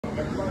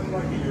everybody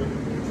right here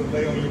to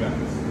lay on your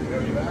backs. Lay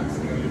on your backs,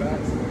 lay on your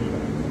backs, lay on your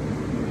backs.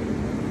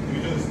 If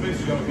you do the splits,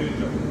 you don't get it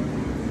jumping.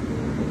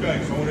 Okay,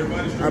 so I want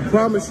everybody to I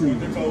promise you,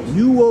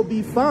 you will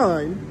be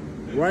fine,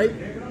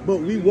 right? But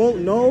we won't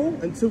know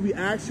until we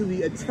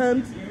actually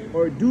attempt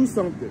or do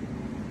something.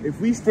 If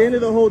we stand there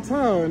the whole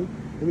time,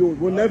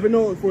 we'll never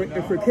know if we're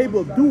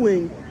capable of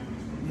doing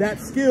that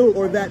skill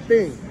or that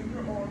thing.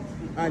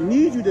 I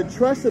need you to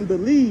trust and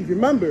believe.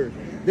 Remember,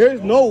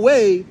 there's no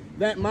way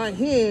that my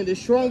hand is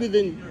stronger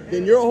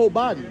than your whole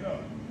body.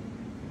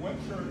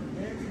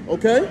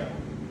 Okay?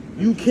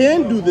 You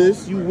can do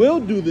this. You will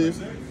do this.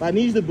 But I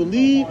need you to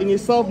believe in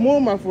yourself more,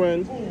 my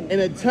friends,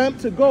 and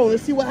attempt to go.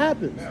 Let's see what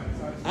happens.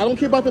 I don't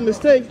care about the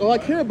mistakes. All I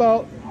care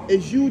about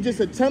is you just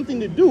attempting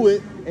to do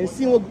it and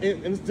see what,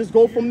 and just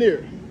go from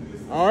there.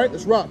 All right,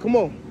 let's rock. Come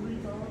on.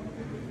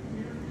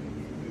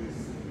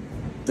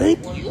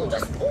 Thank you.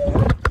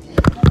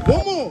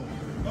 One more.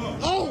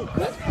 Oh,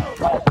 let's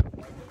go.